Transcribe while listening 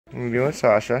I'm gonna be with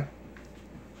Sasha.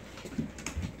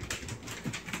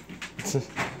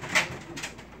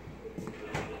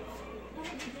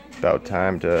 About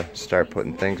time to start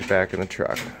putting things back in the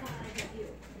truck.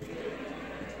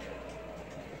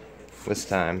 This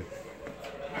time,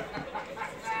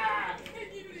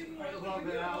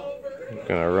 I'm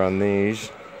gonna run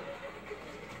these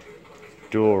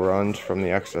dual runs from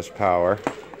the excess power.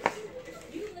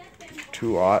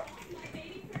 2-watt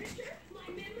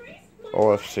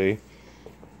OFC.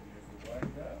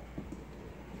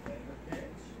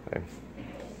 Okay.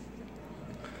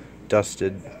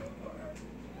 Dusted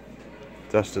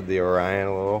the Orion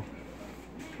a little,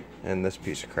 and this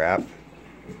piece of crap.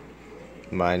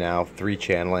 My now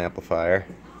 3-channel amplifier.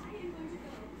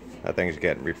 That thing's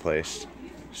getting replaced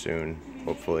soon,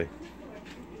 hopefully.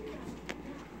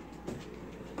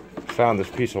 Found this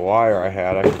piece of wire I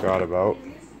forgot about,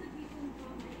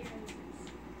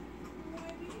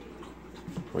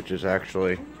 which is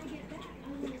actually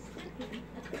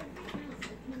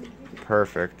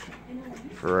perfect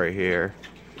for right here.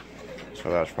 So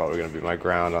that's probably going to be my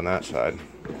ground on that side.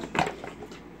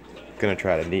 Gonna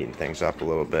try to neaten things up a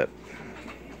little bit.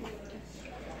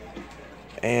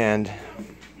 And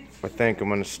I think I'm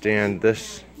going to stand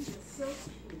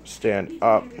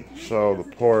up so the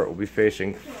port will be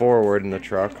facing forward in the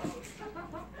truck.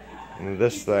 And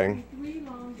this thing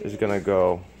is going to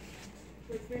go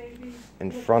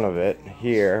in front of it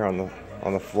here on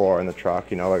the floor in the truck.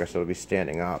 You know, like I said, it'll be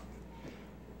standing up.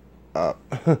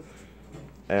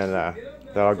 And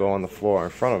that'll go on the floor in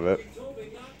front of it.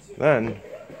 Then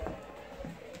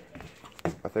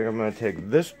I think I'm going to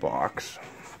take this box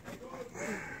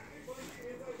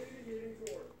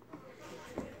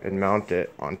and mount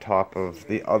it on top of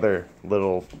the other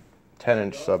little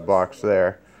 10-inch sub box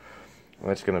there. And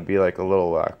it's going to be like a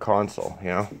little console, you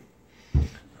know.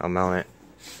 I'll mount it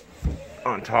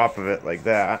on top of it like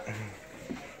that.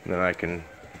 And then I can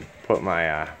put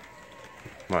my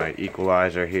my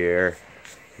equalizer here,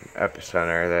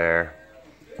 epicenter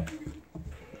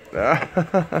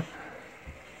there.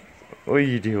 What are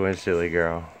you doing, silly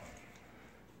girl?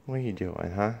 What are you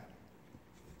doing, huh?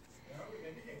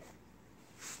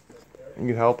 Are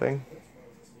you helping?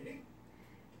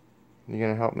 You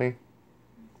gonna help me?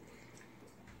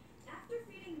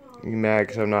 You mad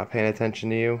because I'm not paying attention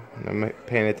to you? And I'm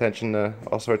paying attention to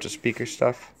all sorts of speaker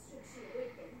stuff?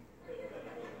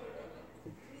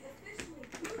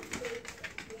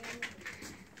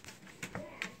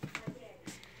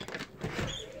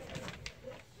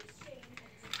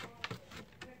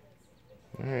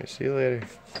 Alright, see you later.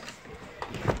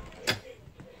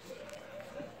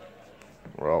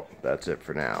 Well, that's it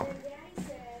for now.